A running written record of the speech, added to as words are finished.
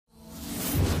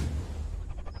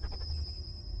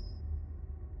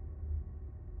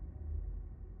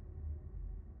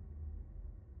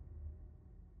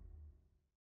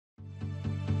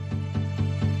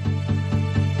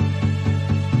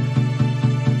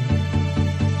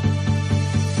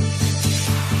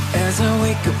As I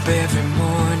wake up every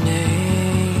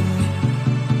morning,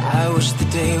 I wish the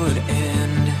day would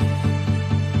end,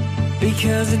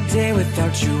 because a day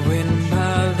without you in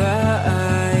my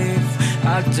life,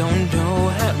 I don't know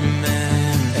how to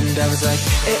mend. And I was like,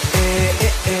 eh, eh,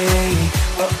 eh, eh,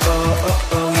 oh, oh,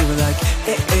 oh, oh. You were like,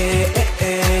 eh, eh, eh,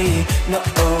 eh, no,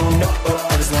 oh, no, oh.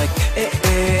 I was like, eh,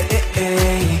 eh, eh,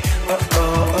 eh, oh,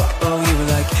 oh, oh, oh. You were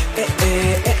like, eh,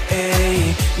 eh, eh,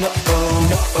 eh, no, oh,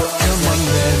 no, oh. Come on,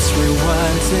 let's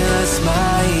rewind till I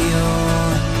smile.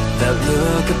 That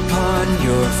look upon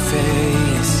your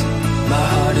face, my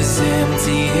heart is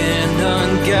empty and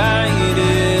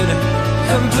unguided.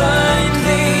 I'm blind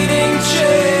leading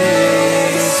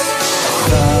chase.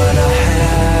 Thought I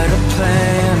had a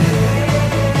plan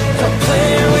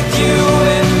with you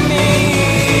and me.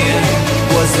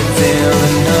 Was the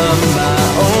villain of my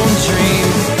own dream,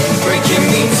 breaking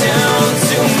me down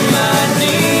to my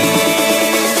knees.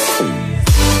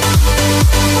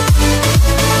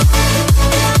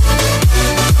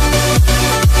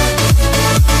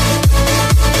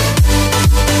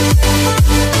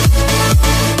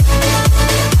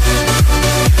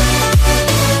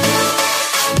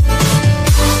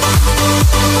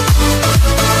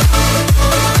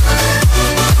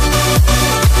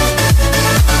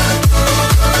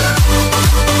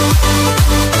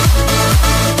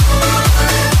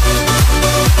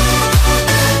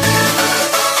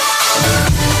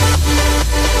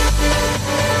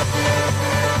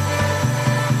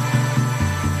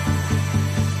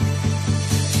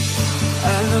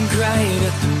 Right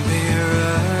at the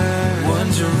mirror,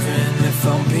 wondering if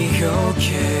I'll be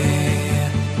okay.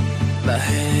 My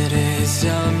head is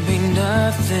telling me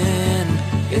nothing,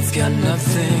 it's got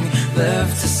nothing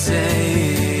left to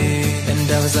say.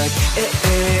 And I was like, eh,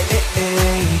 eh, eh,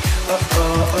 eh, oh,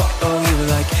 oh, oh, oh. You were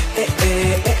like, eh,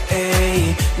 eh, eh,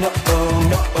 eh, no, oh,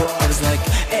 no, oh. I was like,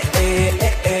 eh, eh,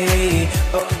 eh, eh,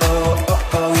 oh, oh, oh,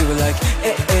 oh. You were like,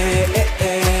 eh, eh, eh,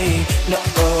 eh, no,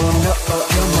 oh, no, oh.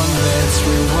 Come on, let's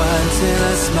rewind till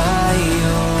I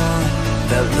smile.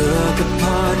 That look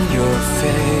upon your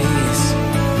face,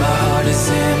 my heart is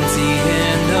empty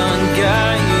and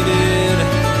unguided.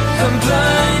 I'm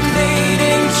blind